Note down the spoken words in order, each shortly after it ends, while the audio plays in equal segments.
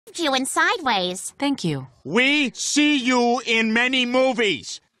loved you in Sideways. Thank you. We see you in many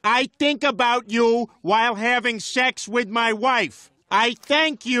movies. I think about you while having sex with my wife. I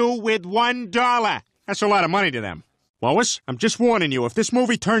thank you with $1. That's a lot of money to them. Lois, I'm just warning you, if this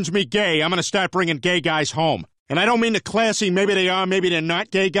movie turns me gay, I'm going to start bringing gay guys home. And I don't mean the classy, maybe they are, maybe they're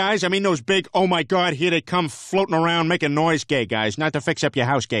not gay guys. I mean those big, oh my God, here they come floating around making noise gay guys, not to fix up your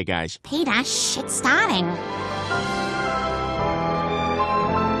house gay guys. Peter, shit's starting.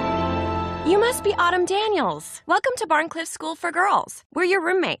 You must be Autumn Daniels. Welcome to Barncliff School for Girls. We're your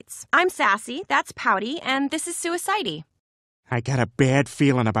roommates. I'm Sassy, that's Pouty, and this is Suicidey. I got a bad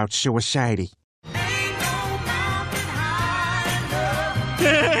feeling about Suicidey.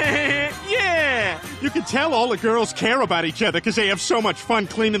 Yeah! You can tell all the girls care about each other because they have so much fun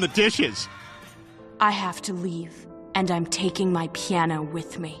cleaning the dishes. I have to leave, and I'm taking my piano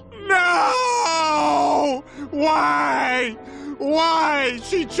with me. No! Why? Why?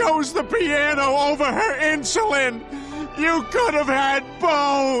 She chose the piano over her insulin. You could have had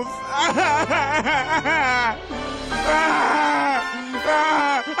both.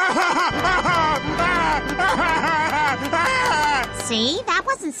 See? That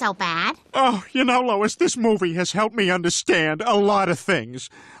wasn't so bad. Oh, you know, Lois, this movie has helped me understand a lot of things.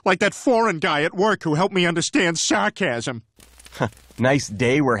 Like that foreign guy at work who helped me understand sarcasm. Nice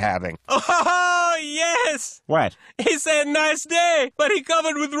day we're having. Oh, yes! What? He said nice day, but he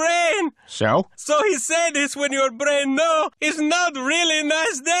covered with rain. So? So he said this when your brain know it's not really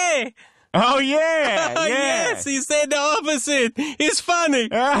nice day. Oh, yeah, yeah. Yes, he said the opposite. It's funny.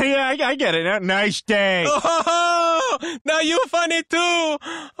 Yeah, I get it. Nice day. Oh, now you're funny too.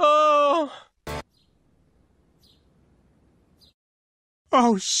 Oh.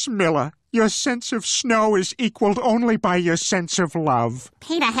 Oh, Smilla, your sense of snow is equaled only by your sense of love.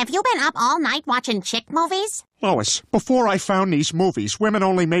 Peter, have you been up all night watching chick movies? Lois, before I found these movies, women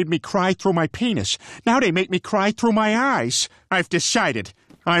only made me cry through my penis. Now they make me cry through my eyes. I've decided.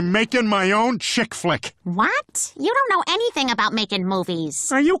 I'm making my own chick flick. What? You don't know anything about making movies.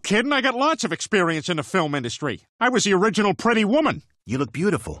 Are you kidding? I got lots of experience in the film industry. I was the original Pretty Woman. You look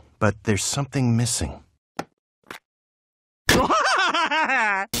beautiful, but there's something missing.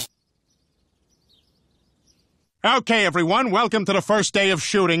 Okay, everyone, welcome to the first day of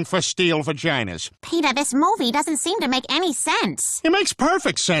shooting for Steel Vaginas. Peter, this movie doesn't seem to make any sense. It makes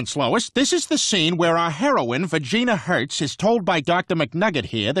perfect sense, Lois. This is the scene where our heroine, Vagina Hertz, is told by Dr. McNugget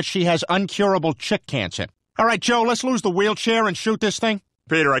here that she has uncurable chick cancer. All right, Joe, let's lose the wheelchair and shoot this thing.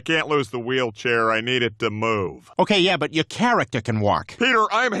 Peter, I can't lose the wheelchair. I need it to move. Okay, yeah, but your character can walk. Peter,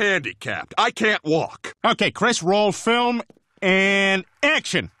 I'm handicapped. I can't walk. Okay, Chris, roll film and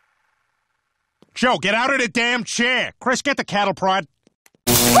action. Joe, get out of the damn chair. Chris, get the cattle prod.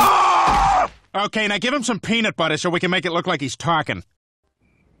 Ah! Okay, now give him some peanut butter so we can make it look like he's talking.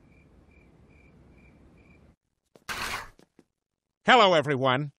 Hello,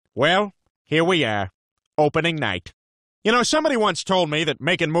 everyone. Well, here we are. Opening night. You know, somebody once told me that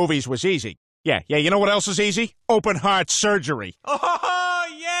making movies was easy. Yeah, you know what else is easy? Open heart surgery. Oh,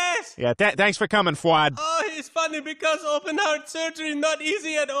 yes! Yeah, thanks for coming, Fuad. Oh, it's funny because open heart surgery not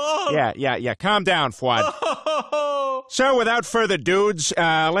easy at all. Yeah, calm down, Fuad. Oh. So, without further dudes,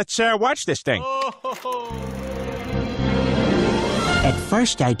 let's watch this thing. Oh. At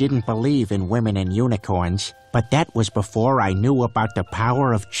first, I didn't believe in women and unicorns, but that was before I knew about the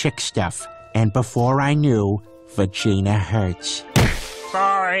power of chick stuff, and before I knew Vagina Hertz.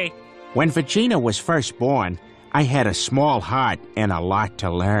 Sorry. When Vagina was first born, I had a small heart and a lot to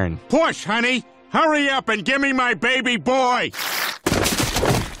learn. Push, honey! Hurry up and give me my baby boy!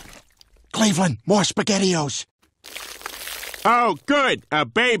 Cleveland, more SpaghettiOs. Oh, good, a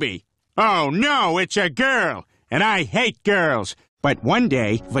baby. Oh, no, it's a girl, and I hate girls. But one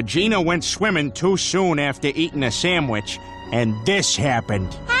day, Vagina went swimming too soon after eating a sandwich, and this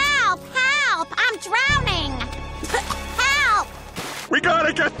happened. Help! Help! I'm drowning! Help! We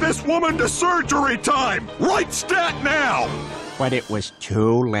gotta get this woman to surgery time! Right stat now! But it was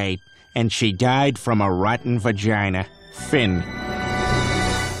too late, and she died from a rotten vagina. Finn.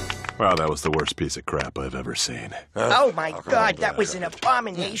 Wow, that was the worst piece of crap I've ever seen. Oh my God, that was an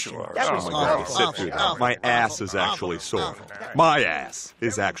abomination. That was Sit through that. My ass is actually sore. My ass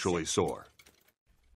is actually sore.